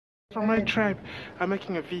From my tribe, I'm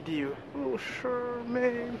making a video. Oh sure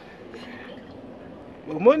man.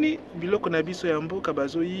 Money biloko na biso ya mboka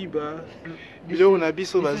bazoyiba. Biloko na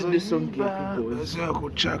biso bazoyiba. Bazo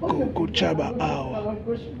kochaba awa.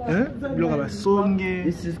 Hein? Biloko basonge.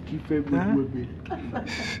 This is Kife Bwebe.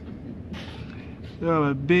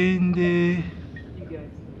 Biloko bende.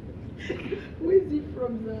 Where is he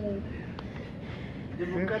from the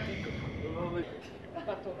Democratic Republic?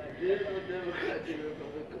 He's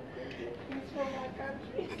from my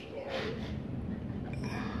country.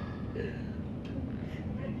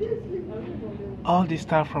 All this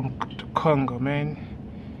stuff from Congo, man.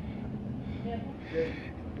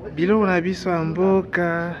 Biloko na biso ya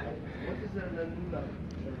mboka.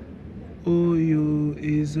 Oyo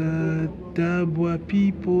eza Dabwa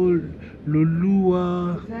people.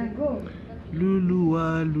 Lulua.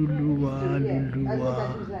 Lulua, lulua,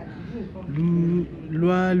 lulua.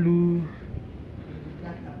 Lualu.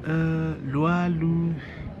 Lualu.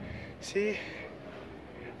 See?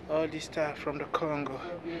 All this stuff from the Congo.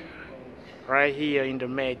 Right here in the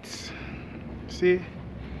Mets. See?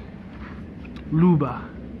 Luba.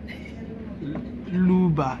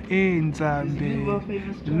 Luba. Nzambe.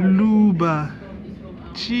 Luba.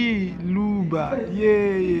 Chi. Luba.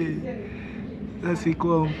 Yeah. That's it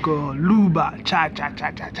encore. Luba. Cha cha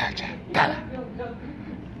cha cha cha cha. Tala.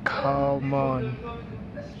 Come on.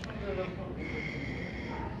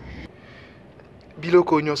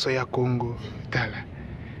 Biloko nyonso ya Congo. Tala.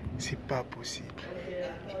 C'est pas possible.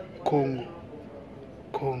 Congo.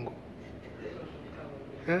 Congo.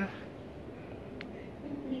 Hein?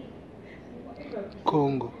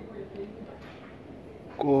 Congo.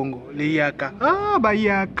 Congo. Les yaka. Ah, ba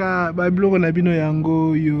yaka. Ba biloko na bino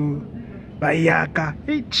yango yo. Ba yaka.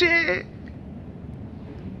 Eche.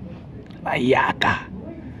 Ba yaka.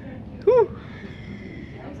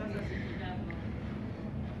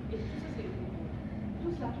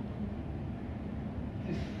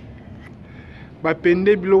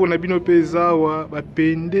 Bapende biloko na bino pe zawa.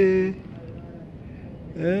 Bapende.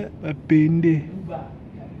 Bapende.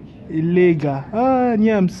 Elega. Ah,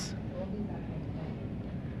 nyams.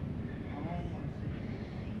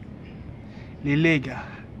 Les lega.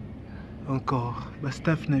 Encore.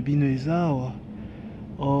 Bastaf na bino ezawa.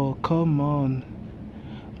 Oh, come on.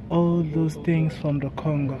 All those things from the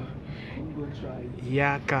Congo.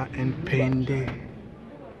 Yaka and pende.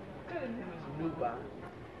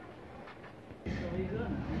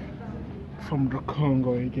 From the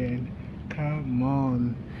Congo again. Come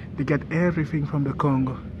on. They get everything from the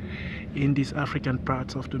Congo in these African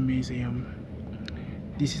parts of the museum.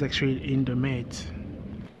 This is actually in the Met.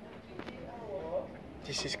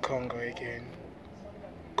 This is Congo again.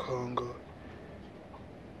 Congo.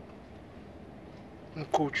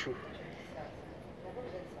 Nkuchu.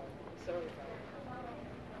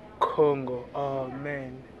 Congo. Oh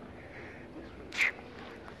man.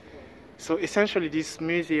 So essentially this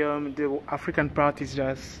museum, the African part is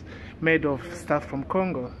just made of stuff from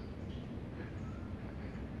Congo.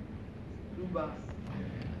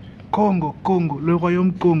 Congo, Congo, le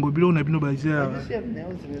royaume Congo, biloko na bino bazia. Does he have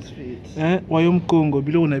nails in his feet? Royaume Congo,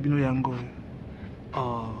 biloko na bino yango.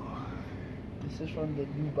 Oh. This is from the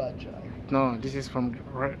Luba tribe. No, this is from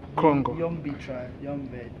Congo. Yombi tribe,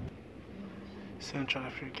 Yombe. Central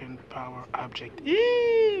African power object.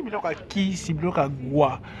 Biloko kisi, biloko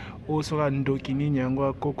gwa. O soka ndoki ni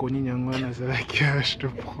nyangwa, koko ni nyangwa na zalaki, je te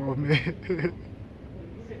promets.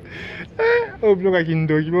 Oh, biloko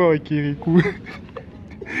kindoki, biloko kiriku.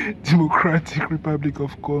 Democratic Republic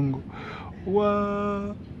of Congo.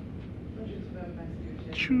 Wow.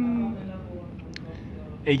 Choo.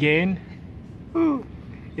 Again. Oh.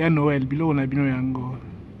 Ya Noel, biloko na bino yango.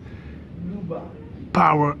 Luba.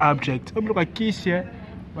 Power object. Oh, biloko kisi ya.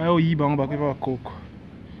 Bayo yiba ngo bakwiva koko.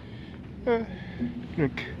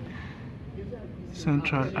 Look.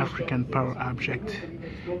 Central African power object.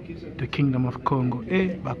 The Kingdom of Congo.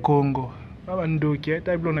 Ba Congo. Baba ndoki,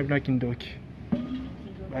 ta biloko na bino kindoki.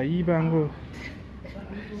 Bayiba ngo.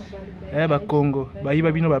 Ba Congo.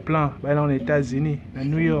 Bayiba bino ba plan. Ba na aux États-Unis, na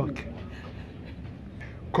New York.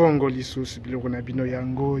 Congo lisusu biloko na bino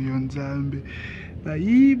yango yo Nzambe.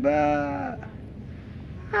 Bayiba.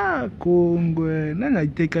 Ah, Congo. Nana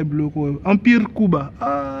iteka biloko. Empire Cuba.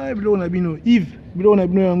 Ah, biloko na bino. Yves, biloko na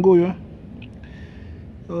bino yango yo.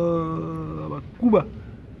 Ba Cuba.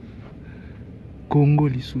 Congo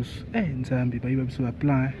lisusu. Nzambe bayiba biso ba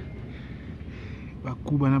plan. Ba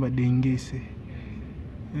Cuba na ba dengese.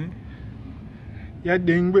 Ya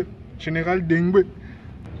Dengbe, General Dengbe.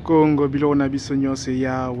 Congo biloko na biso nyonso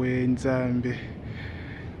yawe Nzambe.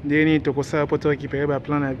 Ndeni tokosala po tokipere ba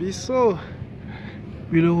plan na biso.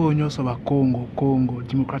 Bilo nyoso ba Congo,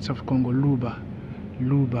 Democratic of Congo, Luba.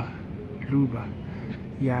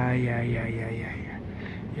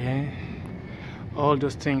 Yeah. All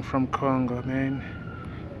those things from Congo, man.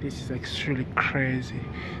 This is actually crazy.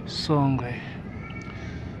 Songwe.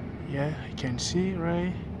 Yeah, you can see,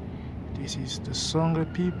 right? This is the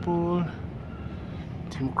Songwe people.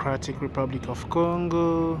 Democratic Republic of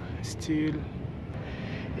Congo. Still.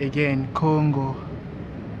 Again, Congo.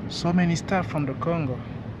 So many stuff from the Congo.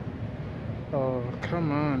 Oh,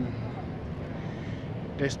 come on.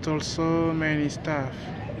 They stole so many stuff.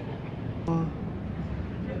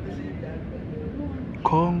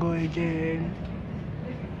 Congo again.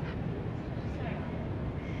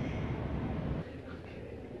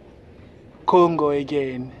 Congo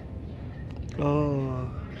again. Oh.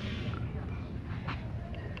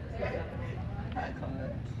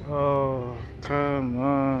 Oh, come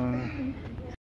on.